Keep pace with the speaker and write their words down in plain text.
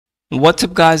What's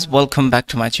up guys, welcome back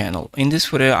to my channel. In this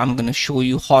video I'm going to show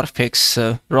you how to fix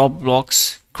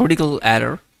Roblox critical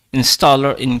error.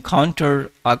 Installer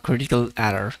encounter a critical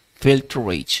error, failed to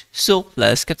reach. So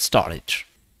let's get started.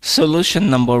 Solution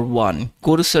number 1,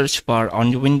 go to search bar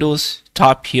on your Windows,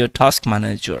 type here task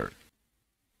manager.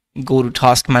 Go to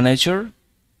task manager,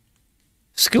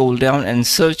 scroll down and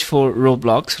search for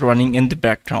Roblox running in the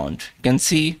background. You can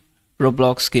see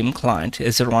Roblox game client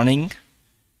is running.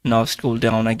 Now scroll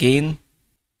down again.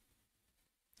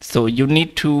 So you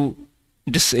need to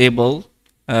disable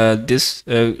this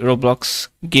Roblox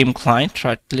game client.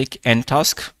 Right click and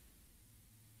task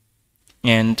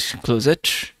and close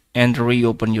it and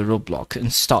reopen your Roblox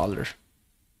installer.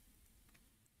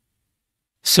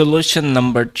 Solution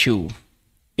number 2,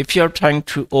 if you are trying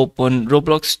to open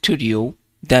Roblox Studio,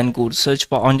 then go to search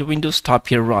bar on your Windows, type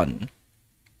here run.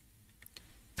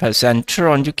 Press enter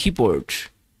on your keyboard.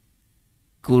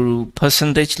 Go to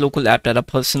 %local app data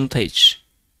 %.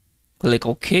 Click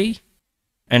OK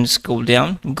and scroll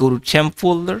down. Go to temp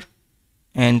folder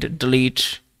and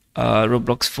delete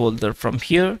Roblox folder from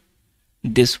here.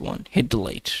 This one, hit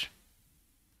delete.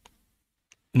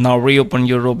 Now reopen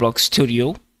your Roblox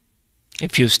Studio.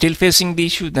 If you're still facing the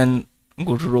issue, then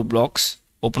go to Roblox,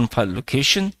 open file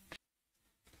location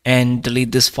and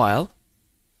delete this file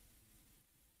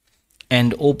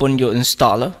and open your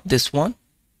installer, this one.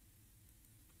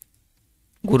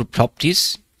 Go to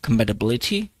properties,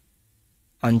 compatibility,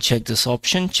 uncheck this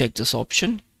option, check this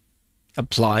option,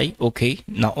 apply, okay.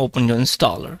 Now open your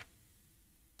installer.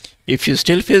 If you're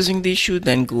still facing the issue,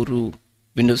 then go to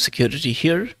Windows security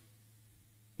here,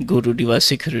 go to device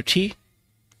security,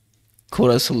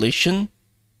 core isolation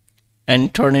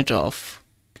and turn it off.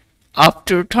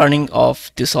 After turning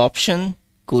off this option,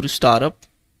 go to startup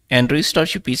and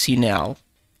restart your PC now.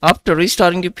 After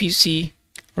restarting your PC,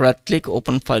 right click,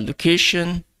 open file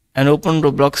location and open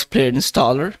Roblox player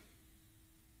installer.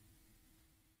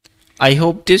 I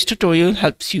hope this tutorial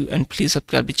helps you and please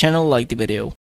subscribe the channel, like the video.